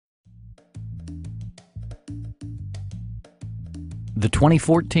The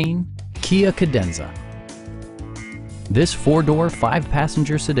 2014 Kia Cadenza. This four-door,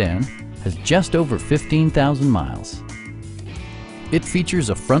 five-passenger sedan has just over 15,000 miles. It features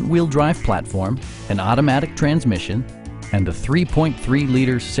a front-wheel drive platform, an automatic transmission, and a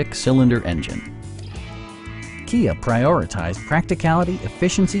 3.3-liter six-cylinder engine. Kia prioritized practicality,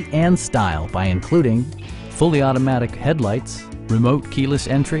 efficiency, and style by including fully automatic headlights, remote keyless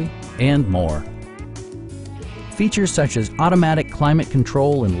entry, and more. Features such as automatic climate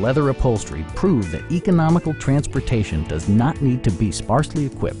control and leather upholstery prove that economical transportation does not need to be sparsely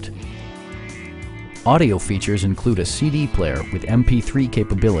equipped. Audio features include a CD player with MP3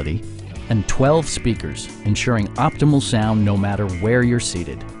 capability and 12 speakers, ensuring optimal sound no matter where you're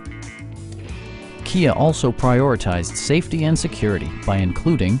seated. Kia also prioritized safety and security by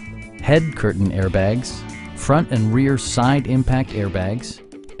including head curtain airbags, front and rear side impact airbags,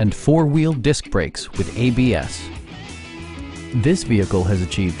 and four-wheel disc brakes with ABS. This vehicle has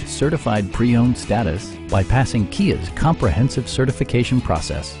achieved certified pre-owned status by passing Kia's comprehensive certification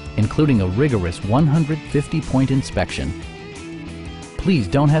process, including a rigorous 150-point inspection. Please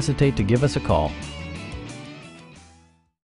don't hesitate to give us a call